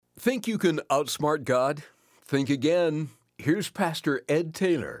Think you can outsmart God? Think again. Here's Pastor Ed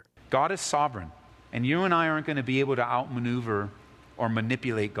Taylor. God is sovereign, and you and I aren't going to be able to outmaneuver or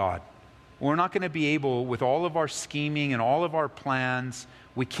manipulate God. We're not going to be able, with all of our scheming and all of our plans,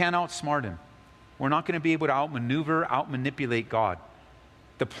 we can't outsmart him. We're not going to be able to outmaneuver, outmanipulate God.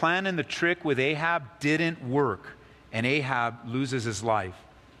 The plan and the trick with Ahab didn't work, and Ahab loses his life.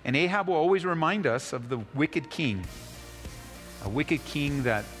 And Ahab will always remind us of the wicked king, a wicked king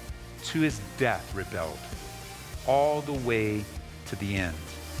that to his death rebelled, all the way to the end.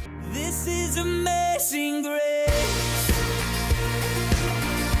 This is amazing grace.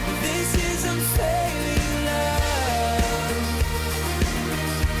 This is unfailing love.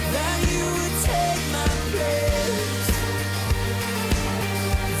 That you would take my place.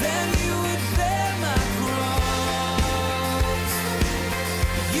 That you would bear my cross.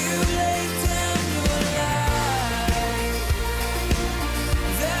 You laid down your life.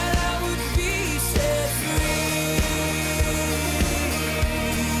 That I would be set free.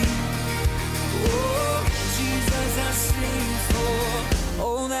 Oh, Jesus, I sing for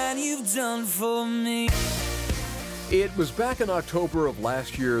all that you've done for me. It was back in October of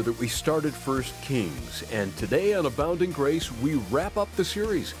last year that we started First Kings, and today on Abounding Grace, we wrap up the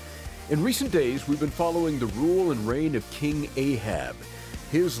series. In recent days, we've been following the rule and reign of King Ahab.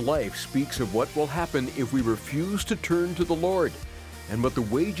 His life speaks of what will happen if we refuse to turn to the Lord, and what the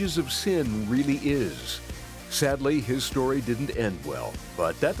wages of sin really is. Sadly, his story didn't end well,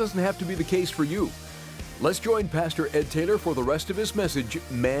 but that doesn't have to be the case for you. Let's join Pastor Ed Taylor for the rest of his message,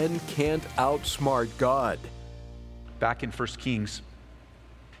 Man Can't Outsmart God. Back in 1 Kings,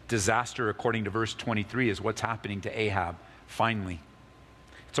 disaster, according to verse 23, is what's happening to Ahab, finally.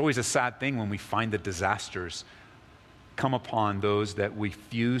 It's always a sad thing when we find that disasters come upon those that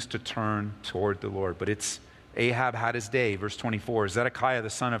refuse to turn toward the Lord. But it's Ahab had his day. Verse 24, Zedekiah,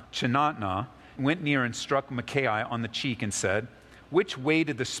 the son of Chenaanah, went near and struck Micaiah on the cheek and said, "Which way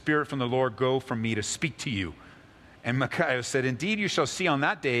did the Spirit from the Lord go from me to speak to you?" And Micaiah said, "Indeed, you shall see on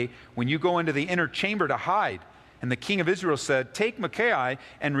that day when you go into the inner chamber to hide." And the king of Israel said, "Take Micaiah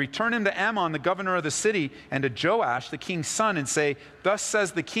and return him to Ammon, the governor of the city, and to Joash, the king's son, and say, 'Thus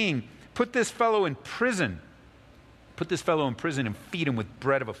says the king, put this fellow in prison. Put this fellow in prison and feed him with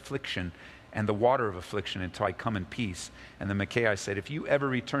bread of affliction and the water of affliction until I come in peace.' And then Micaiah said, 'If you ever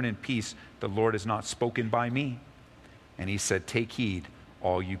return in peace, the Lord has not spoken by me.' And he said, 'Take heed,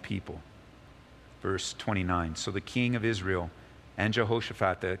 all you people.'" Verse 29, so the king of Israel and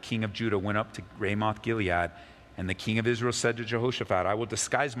Jehoshaphat, the king of Judah, went up to Ramoth Gilead. And the king of Israel said to Jehoshaphat, "I will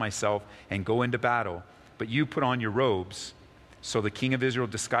disguise myself and go into battle, but you put on your robes." So the king of Israel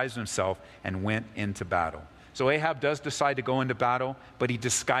disguised himself and went into battle. So Ahab does decide to go into battle, but he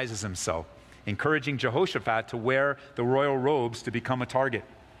disguises himself, encouraging Jehoshaphat to wear the royal robes to become a target.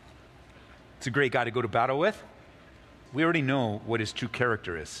 It's a great guy to go to battle with. We already know what his true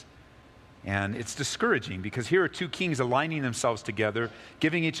character is. And it's discouraging because here are two kings aligning themselves together,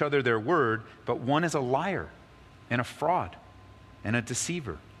 giving each other their word, but one is a liar and a fraud and a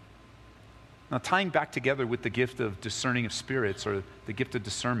deceiver. Now, tying back together with the gift of discerning of spirits or the gift of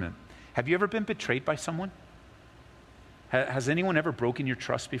discernment, have you ever been betrayed by someone? Has anyone ever broken your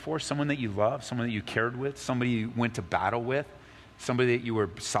trust before? Someone that you love, someone that you cared with, somebody you went to battle with, somebody that you were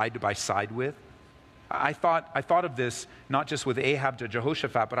side by side with? I thought of this not just with Ahab to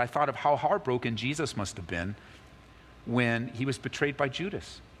Jehoshaphat, but I thought of how heartbroken Jesus must have been when he was betrayed by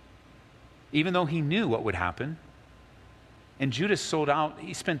Judas. Even though he knew what would happen, and Judas sold out,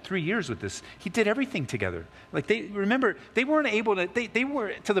 he spent 3 years with this. He did everything together. Like they weren't able to, they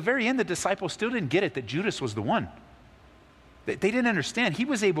were, to the very end, the disciples still didn't get it that Judas was the one. They didn't understand. He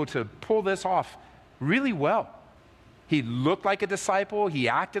was able to pull this off really well. He looked like a disciple, he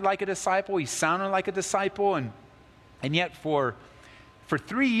acted like a disciple, he sounded like a disciple, and yet for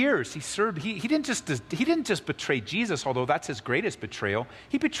 3 years he served. He didn't just betray Jesus, although that's his greatest betrayal.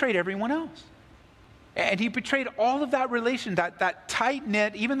 He betrayed everyone else. And he betrayed all of that relation, that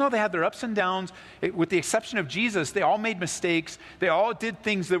tight-knit, even though they had their ups and downs, with the exception of Jesus, they all made mistakes. They all did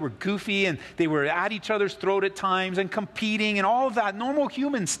things that were goofy, and they were at each other's throat at times and competing and all of that normal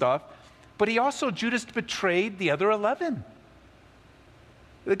human stuff. But Judas betrayed the other 11.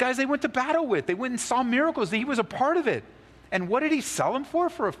 The guys they went to battle with. They went and saw miracles. He was a part of it. And what did he sell them for?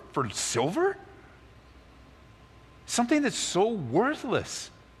 For silver? Something that's so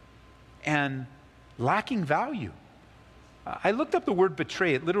worthless and lacking value. I looked up the word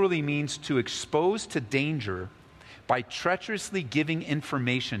betray. It literally means to expose to danger by treacherously giving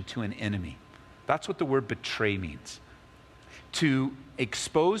information to an enemy. That's what the word betray means. to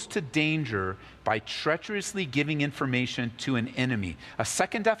expose to danger by treacherously giving information to an enemy. A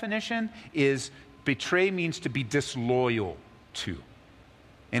second definition is betray means to be disloyal to.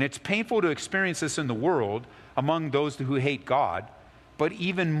 And it's painful to experience this in the world among those who hate God, but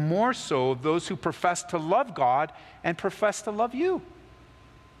even more so those who profess to love God and profess to love you.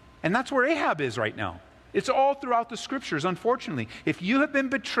 And that's where Ahab is right now. It's all throughout the scriptures, unfortunately. If you have been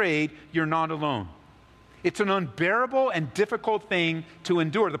betrayed, you're not alone. It's an unbearable and difficult thing to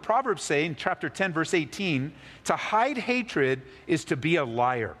endure. The Proverbs say in chapter 10, verse 18, to hide hatred is to be a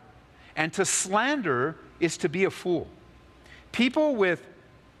liar, and to slander is to be a fool. People with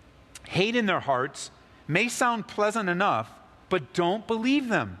hate in their hearts may sound pleasant enough, but don't believe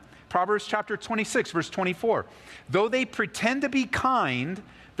them. Proverbs chapter 26, verse 24. Though they pretend to be kind,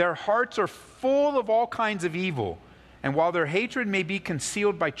 their hearts are full of all kinds of evil. And while their hatred may be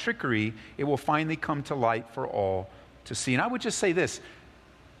concealed by trickery, it will finally come to light for all to see. And I would just say this,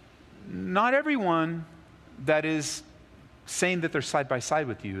 not everyone that is saying that they're side by side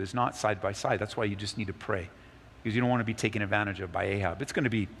with you is not side by side. That's why you just need to pray, because you don't want to be taken advantage of by Ahab. It's going to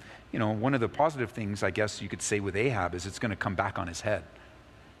be, one of the positive things I guess you could say with Ahab is it's going to come back on his head.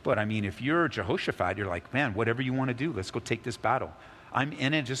 But I mean, if you're Jehoshaphat, you're like, man, whatever you want to do, let's go take this battle. I'm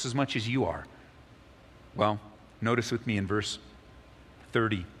in it just as much as you are. Well, notice with me in verse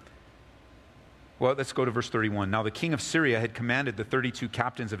 30. Well, let's go to verse 31. Now the king of Syria had commanded the 32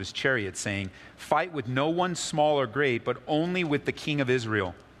 captains of his chariot, saying, fight with no one small or great, but only with the king of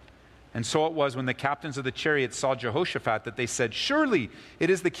Israel. And so it was when the captains of the chariots saw Jehoshaphat that they said, surely it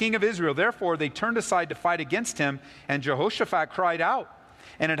is the king of Israel. Therefore they turned aside to fight against him, and Jehoshaphat cried out.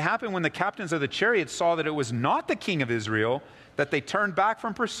 And it happened when the captains of the chariots saw that it was not the king of Israel, that they turned back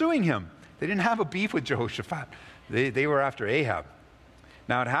from pursuing him. They didn't have a beef with Jehoshaphat. They were after Ahab.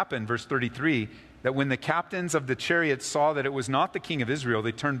 Now it happened, verse 33, that when the captains of the chariots saw that it was not the king of Israel,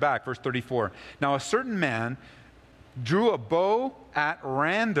 they turned back. Verse 34, now a certain man drew a bow at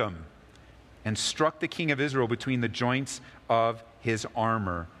random and struck the king of Israel between the joints of his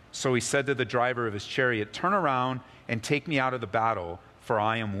armor. So he said to the driver of his chariot, turn around and take me out of the battle, for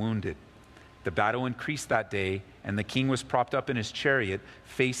I am wounded. The battle increased that day, and the king was propped up in his chariot,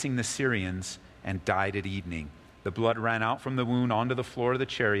 facing the Syrians, and died at evening. The blood ran out from the wound onto the floor of the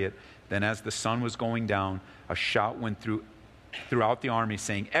chariot. Then as the sun was going down, a shout went throughout the army,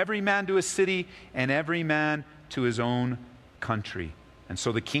 saying, every man to his city, and every man to his own country. And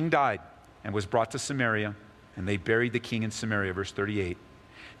so the king died and was brought to Samaria, and they buried the king in Samaria. Verse 38.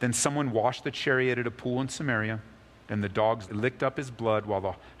 Then someone washed the chariot at a pool in Samaria, and the dogs licked up his blood while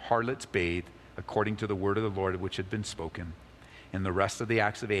the harlots bathed, according to the word of the Lord which had been spoken. And the rest of the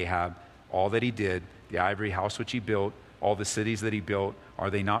acts of Ahab, all that he did, the ivory house which he built, all the cities that he built, are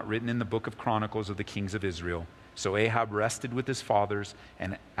they not written in the book of Chronicles of the kings of Israel? So Ahab rested with his fathers,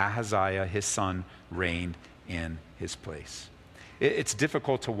 and Ahaziah his son reigned in his place. It's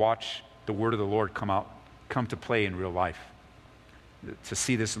difficult to watch the word of the Lord come to play in real life, to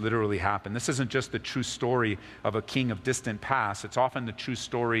see this literally happen. This isn't just the true story of a king of distant past. It's often the true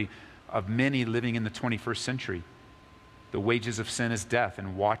story of many living in the 21st century. The wages of sin is death,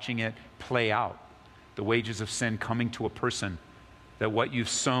 and watching it play out. The wages of sin coming to a person, that what you've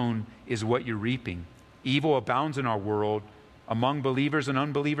sown is what you're reaping. Evil abounds in our world among believers and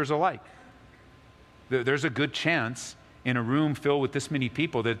unbelievers alike. There's a good chance in a room filled with this many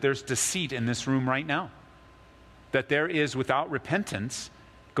people that there's deceit in this room right now. That there is, without repentance,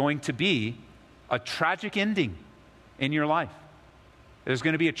 going to be a tragic ending in your life. There's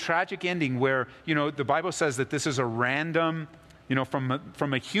going to be a tragic ending where, the Bible says that this is a random,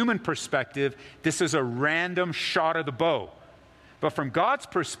 from a human perspective, this is a random shot of the bow. But from God's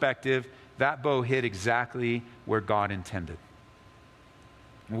perspective, that bow hit exactly where God intended.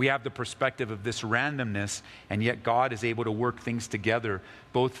 We have the perspective of this randomness, and yet God is able to work things together,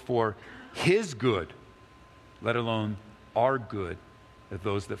 both for His good, let alone our good, of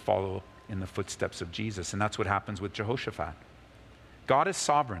those that follow in the footsteps of Jesus. And that's what happens with Jehoshaphat. God is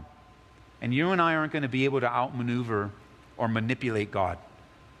sovereign, and you and I aren't going to be able to outmaneuver or manipulate God.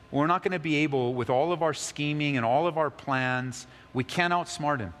 We're not going to be able, with all of our scheming and all of our plans, we can't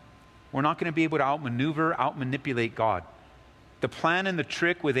outsmart Him. We're not going to be able to outmaneuver, outmanipulate God. The plan and the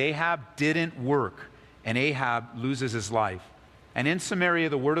trick with Ahab didn't work, and Ahab loses his life. And in Samaria,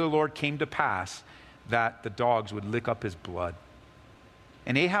 the word of the Lord came to pass that the dogs would lick up his blood.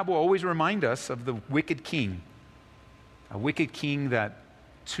 And Ahab will always remind us of the wicked king, a wicked king that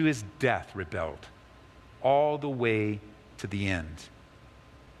to his death rebelled all the way to the end.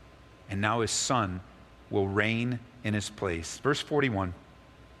 And now his son will reign in his place. Verse 41,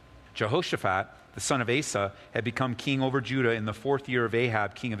 Jehoshaphat the son of Asa, had become king over Judah in the 4th year of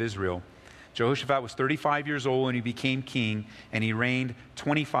Ahab, king of Israel. Jehoshaphat was 35 years old when he became king, and he reigned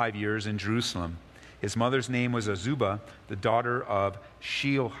 25 years in Jerusalem. His mother's name was Azubah, the daughter of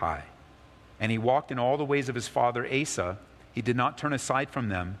Shilhi. And he walked in all the ways of his father Asa. He did not turn aside from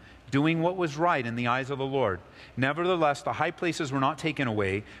them, doing what was right in the eyes of the Lord. Nevertheless, the high places were not taken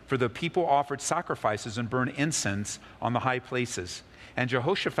away, for the people offered sacrifices and burned incense on the high places. And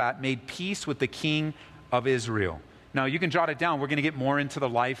Jehoshaphat made peace with the king of Israel. Now, you can jot it down. We're going to get more into the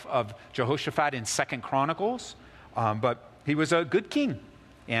life of Jehoshaphat in 2 Chronicles, but he was a good king,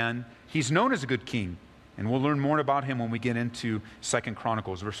 and he's known as a good king. And we'll learn more about him when we get into 2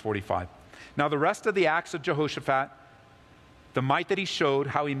 Chronicles, verse 45. Now, the rest of the acts of Jehoshaphat, the might that he showed,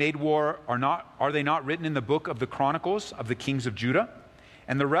 how he made war, are they not written in the book of the Chronicles of the kings of Judah?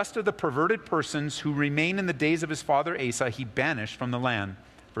 And the rest of the perverted persons who remained in the days of his father Asa, he banished from the land.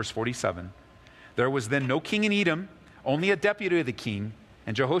 Verse 47. There was then no king in Edom, only a deputy of the king,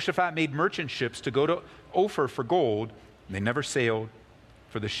 and Jehoshaphat made merchant ships to go to Ophir for gold. They never sailed,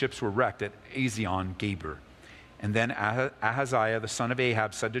 for the ships were wrecked at Ezion Geber. And then Ahaziah, the son of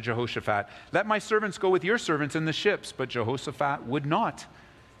Ahab, said to Jehoshaphat, "Let my servants go with your servants in the ships." But Jehoshaphat would not.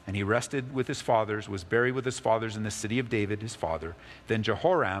 And he rested with his fathers, was buried with his fathers in the city of David, his father. Then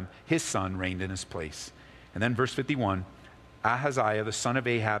Jehoram, his son, reigned in his place. And then verse 51, Ahaziah, the son of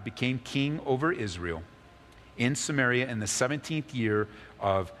Ahab, became king over Israel in Samaria in the 17th year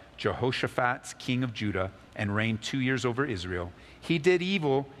of Jehoshaphat, king of Judah, and reigned 2 years over Israel. He did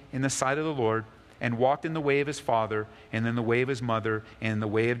evil in the sight of the Lord, and walked in the way of his father, and in the way of his mother, and in the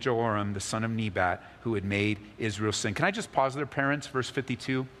way of Jehoram, the son of Nebat, who had made Israel sin. Can I just pause there, parents? Verse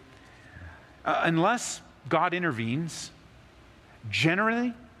 52. Unless God intervenes,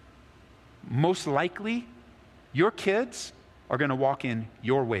 generally, most likely, your kids are going to walk in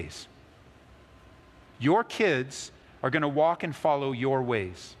your ways. Your kids are going to walk and follow your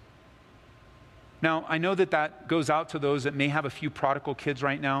ways. Now, I know that goes out to those that may have a few prodigal kids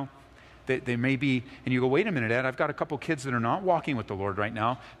right now. They may be, and you go, wait a minute, Ed, I've got a couple kids that are not walking with the Lord right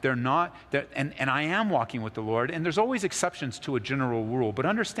now. And I am walking with the Lord. And there's always exceptions to a general rule. But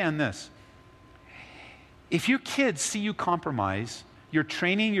understand this. If your kids see you compromise, you're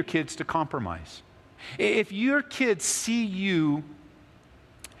training your kids to compromise. If your kids see you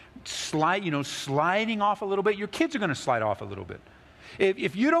sliding off a little bit, your kids are going to slide off a little bit.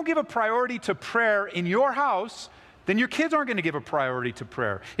 If you don't give a priority to prayer in your house, then your kids aren't going to give a priority to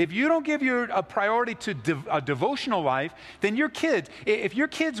prayer. If you don't give a priority to a devotional life, then if your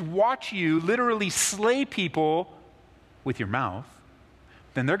kids watch you literally slay people with your mouth,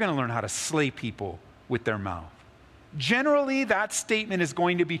 then they're going to learn how to slay people with their mouth. Generally, that statement is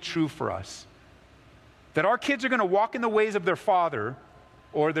going to be true for us. That our kids are going to walk in the ways of their father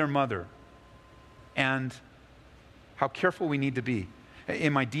or their mother. And how careful we need to be.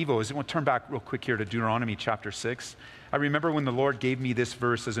 In my devos, I want to turn back real quick here to Deuteronomy chapter 6. I remember when the Lord gave me this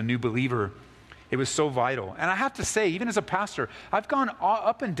verse as a new believer, it was so vital. And I have to say, even as a pastor, I've gone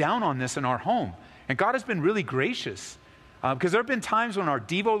up and down on this in our home. And God has been really gracious. Because there have been times when our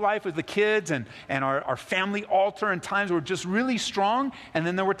Devo life with the kids and our family altar and times were just really strong. And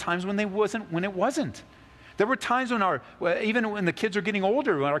then there were times when it wasn't. There were times even when the kids are getting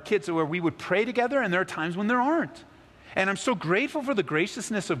older, where we would pray together, and there are times when there aren't. And I'm so grateful for the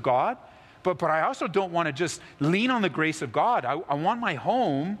graciousness of God, but I also don't want to just lean on the grace of God. I want my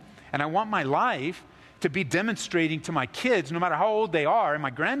home and I want my life to be demonstrating to my kids, no matter how old they are, and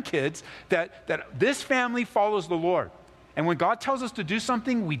my grandkids, that this family follows the Lord. And when God tells us to do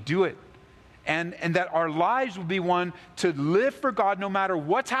something, we do it. And that our lives will be one to live for God no matter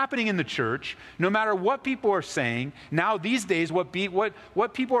what's happening in the church, no matter what people are saying. Now, these days, what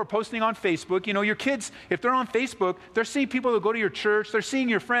people are posting on Facebook, your kids, if they're on Facebook, they're seeing people that go to your church, they're seeing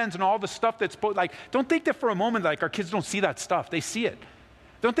your friends and all the stuff that's, don't think that for a moment, our kids don't see that stuff. They see it.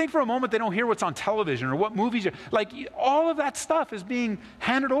 Don't think for a moment they don't hear what's on television or what movies, all of that stuff is being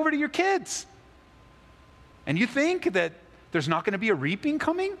handed over to your kids. And you think that there's not going to be a reaping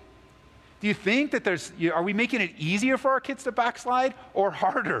coming? Do you think that are we making it easier for our kids to backslide or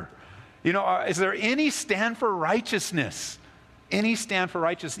harder? Is there any stand for righteousness? Any stand for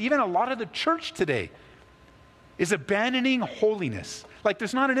righteousness? Even a lot of the church today is abandoning holiness.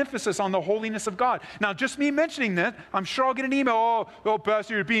 There's not an emphasis on the holiness of God. Now, just me mentioning that, I'm sure I'll get an email, oh,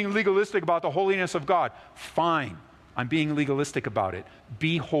 Pastor, you're being legalistic about the holiness of God. Fine, I'm being legalistic about it.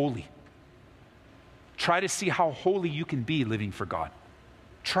 Be holy. Try to see how holy you can be living for God.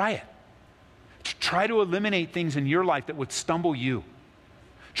 Try it. Try to eliminate things in your life that would stumble you.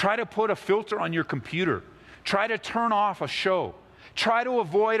 Try to put a filter on your computer. Try to turn off a show. Try to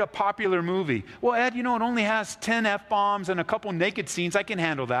avoid a popular movie. Well, Ed, it only has 10 F-bombs and a couple naked scenes. I can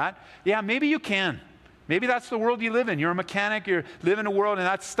handle that. Yeah, maybe you can. Maybe that's the world you live in. You're a mechanic. You live in a world, and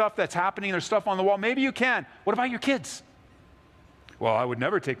that's stuff that's happening. There's stuff on the wall. Maybe you can. What about your kids? Well, I would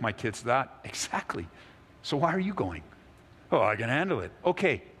never take my kids to that. Exactly. So why are you going? Oh, I can handle it.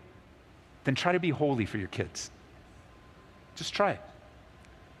 Okay. Then try to be holy for your kids. Just try it.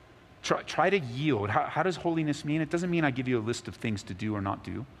 Try to yield. How does holiness mean? It doesn't mean I give you a list of things to do or not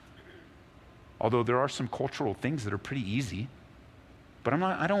do. Although there are some cultural things that are pretty easy. But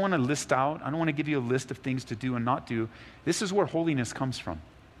I don't want to list out. I don't want to give you a list of things to do and not do. This is where holiness comes from.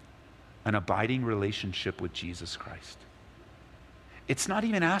 An abiding relationship with Jesus Christ. It's not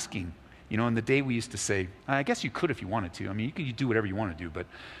even asking. In the day we used to say, I guess you could if you wanted to. I mean, you could do whatever you want to do. But,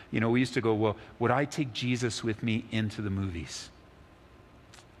 we used to go, well, would I take Jesus with me into the movies?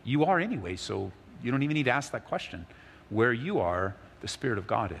 You are anyway, so you don't even need to ask that question. Where you are, the Spirit of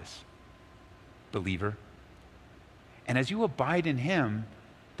God is. Believer. And as you abide in Him,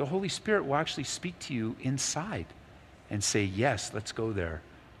 the Holy Spirit will actually speak to you inside and say, yes, let's go there.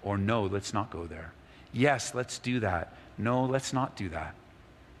 Or no, let's not go there. Yes, let's do that. No, let's not do that.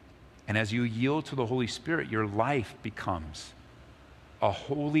 And as you yield to the Holy Spirit, your life becomes a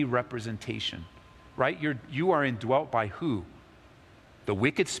holy representation, right? You are indwelt by who? The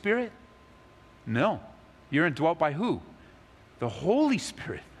wicked spirit? No. You're indwelt by who? The Holy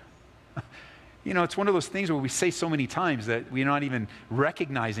Spirit. It's one of those things where we say so many times that we're not even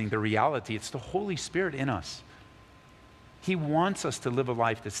recognizing the reality. It's the Holy Spirit in us. He wants us to live a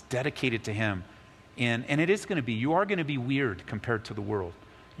life that's dedicated to Him. And it is going to be, you are going to be weird compared to the world.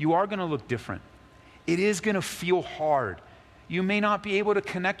 You are going to look different. It is going to feel hard. You may not be able to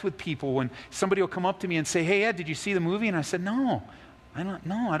connect with people when somebody will come up to me and say, hey, Ed, did you see the movie? And I said, no, I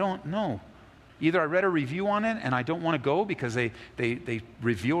don't know. Either I read a review on it and I don't want to go because they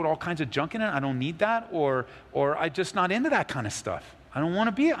revealed all kinds of junk in it. I don't need that, or I'm just not into that kind of stuff. I don't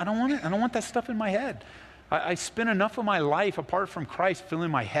want that stuff in my head. I spend enough of my life apart from Christ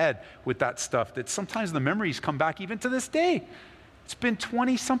filling my head with that stuff that sometimes the memories come back even to this day. It's been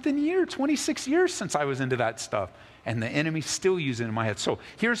 20-something years, 26 years since I was into that stuff. And the enemy's still using it in my head. So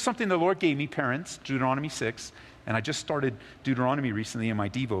here's something the Lord gave me, parents, Deuteronomy 6. And I just started Deuteronomy recently in my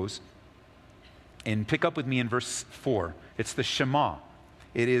Devos. And pick up with me in verse 4. It's the Shema.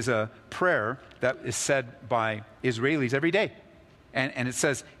 It is a prayer that is said by Israelis every day. And it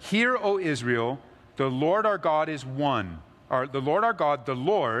says, hear, O Israel, the Lord our God is one. Or the Lord our God, the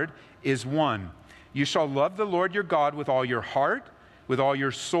Lord is one. You shall love the Lord your God with all your heart, with all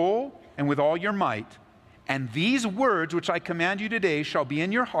your soul, and with all your might. And these words which I command you today shall be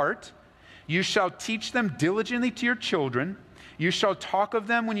in your heart. You shall teach them diligently to your children. You shall talk of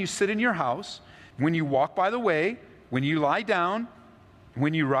them when you sit in your house, when you walk by the way, when you lie down,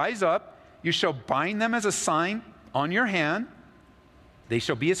 when you rise up. You shall bind them as a sign on your hand. They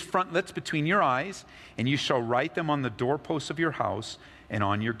shall be as frontlets between your eyes, and you shall write them on the doorposts of your house and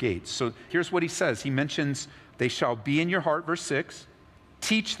on your gates. So here's what he says. He mentions they shall be in your heart, verse 6.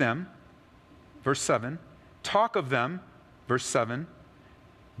 Teach them, verse 7. Talk of them, verse 7.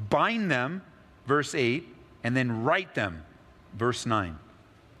 Bind them, verse 8. And then write them, verse 9.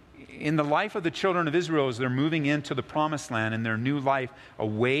 In the life of the children of Israel, as they're moving into the promised land in their new life,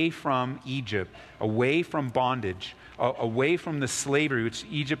 away from Egypt, away from bondage, away from the slavery, which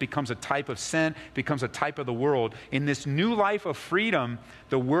Egypt becomes a type of sin, becomes a type of the world. In this new life of freedom,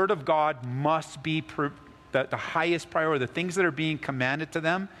 the Word of God must be the highest priority. The things that are being commanded to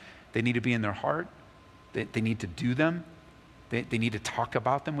them, they need to be in their heart. They need to do them. They need to talk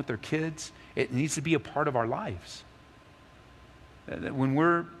about them with their kids. It needs to be a part of our lives. When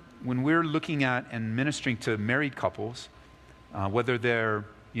we're looking at and ministering to married couples, whether they're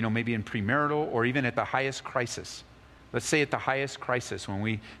maybe in premarital or even at the highest crisis, let's say at the highest crisis when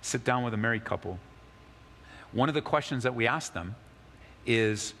we sit down with a married couple, one of the questions that we ask them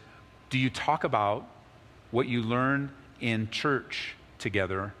is, do you talk about what you learned in church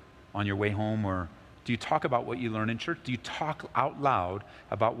together on your way home, or do you talk about what you learned in church? Do you talk out loud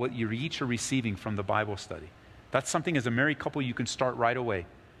about what you each are receiving from the Bible study? That's something as a married couple you can start right away.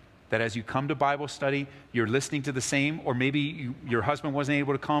 That as you come to Bible study, you're listening to the same, or maybe your husband wasn't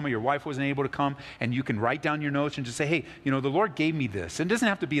able to come or your wife wasn't able to come, and you can write down your notes and just say, hey, the Lord gave me this. And it doesn't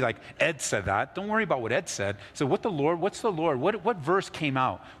have to be like Ed said that. Don't worry about what Ed said. So what's the Lord? What verse came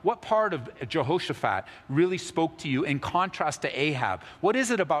out? What part of Jehoshaphat really spoke to you in contrast to Ahab? What is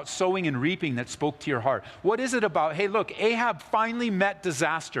it about sowing and reaping that spoke to your heart? What is it about, hey, look, Ahab finally met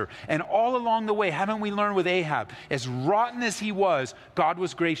disaster. And all along the way, haven't we learned with Ahab, as rotten as he was, God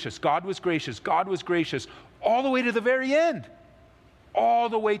was gracious. God was gracious. God was gracious all the way to the very end. all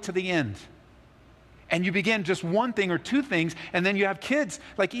the way to the end. And you begin just one thing or two things, and then you have kids.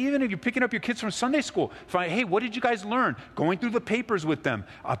 Like even if you're picking up your kids from Sunday school, find, hey, what did you guys learn? Going through the papers with them,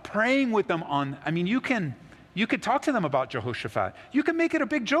 praying with them on, you could talk to them about Jehoshaphat. You can make it a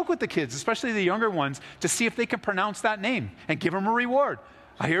big joke with the kids, especially the younger ones, to see if they can pronounce that name and give them a reward.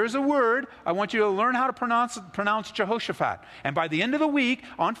 Here's a word. I want you to learn how to pronounce Jehoshaphat. And by the end of the week,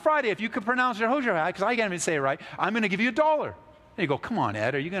 on Friday, if you can pronounce Jehoshaphat, because I can't even say it right, I'm going to give you $1. And you go, come on,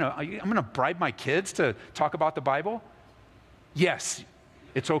 Ed, I'm going to bribe my kids to talk about the Bible? Yes,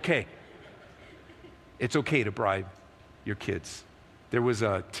 it's okay. It's okay to bribe your kids. There was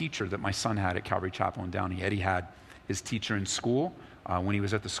a teacher that my son had at Calvary Chapel in Downey. Eddie had his teacher in school when he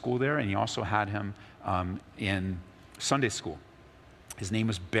was at the school there, and he also had him in Sunday school. His name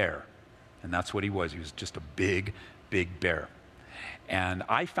was Bear, and that's what he was. He was just a big, big bear. And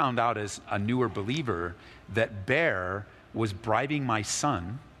I found out as a newer believer that Bear was bribing my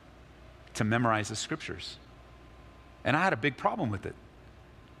son to memorize the scriptures. And I had a big problem with it.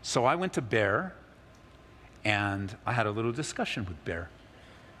 So I went to Bear, and I had a little discussion with Bear.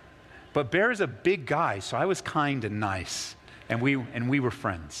 But Bear is a big guy, so I was kind and nice, and we were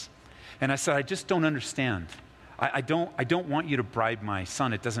friends. And I said, I just don't understand. I don't want you to bribe my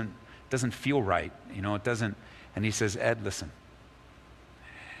son. It doesn't feel right. It doesn't. And he says, Ed, listen.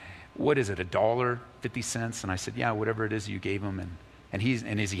 What is it, $1, 50 cents? And I said, yeah, whatever it is you gave him. And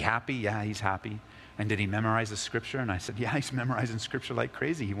is he happy? Yeah, he's happy. And did he memorize the scripture? And I said, yeah, he's memorizing scripture like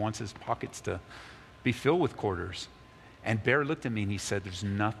crazy. He wants his pockets to be filled with quarters. And Bear looked at me and he said, there's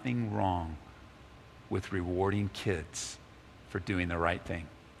nothing wrong with rewarding kids for doing the right thing.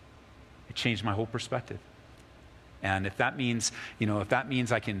 It changed my whole perspective. And if that means,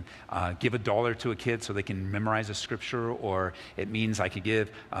 I can give $1 to a kid so they can memorize a scripture, or it means I could give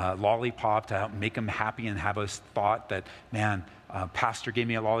a lollipop to help make them happy and have a thought that, man, pastor gave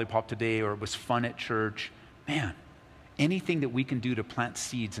me a lollipop today, or it was fun at church. Man, anything that we can do to plant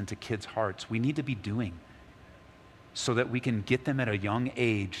seeds into kids' hearts, we need to be doing so that we can get them at a young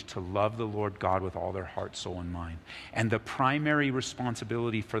age to love the Lord God with all their heart, soul, and mind. And the primary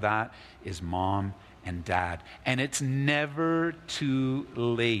responsibility for that is mom and dad. And it's never too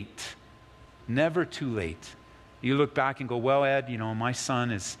late. Never too late. You look back and go, well, Ed, my son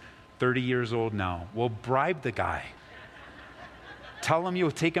is 30 years old now. Well, bribe the guy. Tell him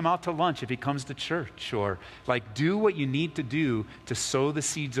you'll take him out to lunch if he comes to church, or do what you need to do to sow the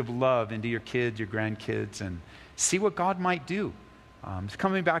seeds of love into your kids, your grandkids, and see what God might do.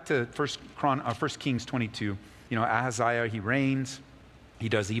 Coming back to 1 Kings 22, Ahaziah, he reigns. He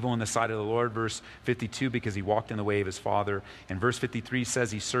does evil in the sight of the Lord, verse 52, because he walked in the way of his father. And verse 53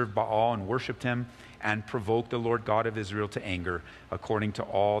 says he served Baal and worshiped him and provoked the Lord God of Israel to anger, according to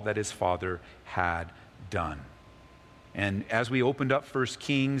all that his father had done. And as we opened up 1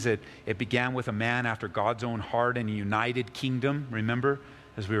 Kings, it began with a man after God's own heart and a united kingdom, remember,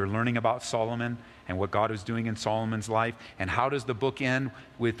 as we were learning about Solomon and what God was doing in Solomon's life. And how does the book end?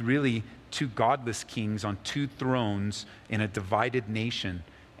 With really two godless kings on two thrones in a divided nation.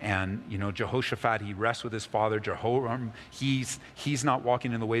 And, Jehoshaphat, he rests with his father. Jehoram, he's not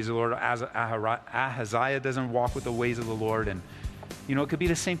walking in the ways of the Lord. Ahaziah doesn't walk with the ways of the Lord. And, it could be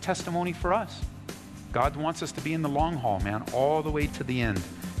the same testimony for us. God wants us to be in the long haul, man, all the way to the end.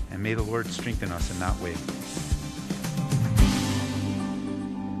 And may the Lord strengthen us in that way.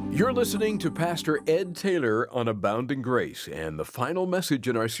 You're listening to Pastor Ed Taylor on Abounding Grace, and the final message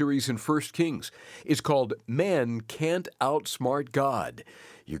in our series in 1 Kings is called Man Can't Outsmart God.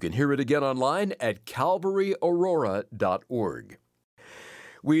 You can hear it again online at calvaryaurora.org.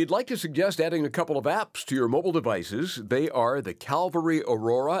 We'd like to suggest adding a couple of apps to your mobile devices. They are the Calvary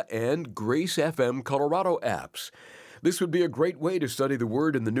Aurora and Grace FM Colorado apps. This would be a great way to study the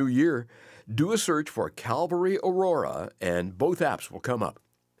Word in the new year. Do a search for Calvary Aurora, and both apps will come up.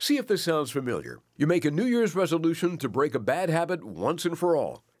 See if this sounds familiar. You make a New Year's resolution to break a bad habit once and for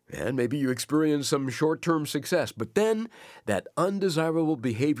all. And maybe you experience some short-term success, but then that undesirable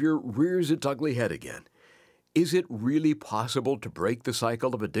behavior rears its ugly head again. Is it really possible to break the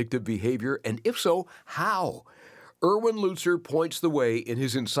cycle of addictive behavior? And if so, how? Erwin Lutzer points the way in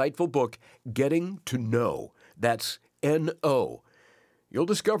his insightful book, Getting to Know. That's N-O. You'll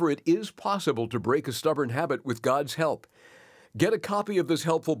discover it is possible to break a stubborn habit with God's help. Get a copy of this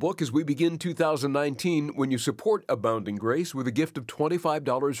helpful book as we begin 2019 when you support Abounding Grace with a gift of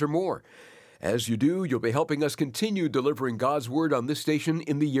 $25 or more. As you do, you'll be helping us continue delivering God's Word on this station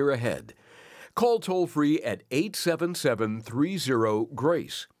in the year ahead. Call toll-free at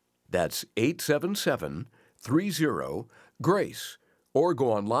 877-30-GRACE. That's 877-30-GRACE. or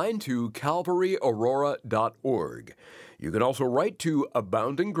go online to calvaryaurora.org. You can also write to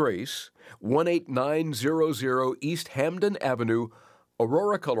Abounding Grace, 18900 East Hamden Avenue,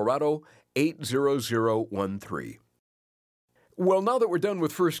 Aurora, Colorado, 80013. Well, now that we're done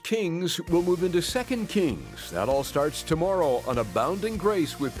with 1 Kings, we'll move into 2 Kings. That all starts tomorrow on Abounding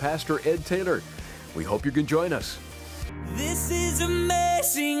Grace with Pastor Ed Taylor. We hope you can join us. This is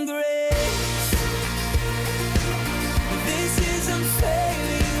amazing grace. This is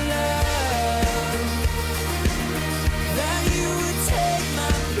unfailing love. That you would take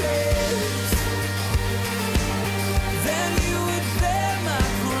my place. That you would bear my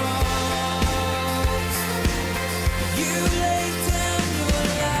cross. You laid down your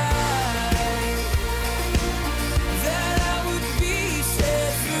life. That I would be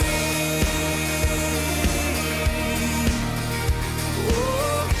set free.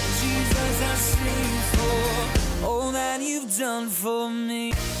 Oh, Jesus, I sing for all that you've done for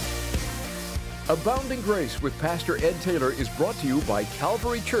me. Abounding Grace with Pastor Ed Taylor is brought to you by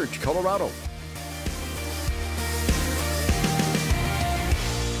Calvary Church, Colorado.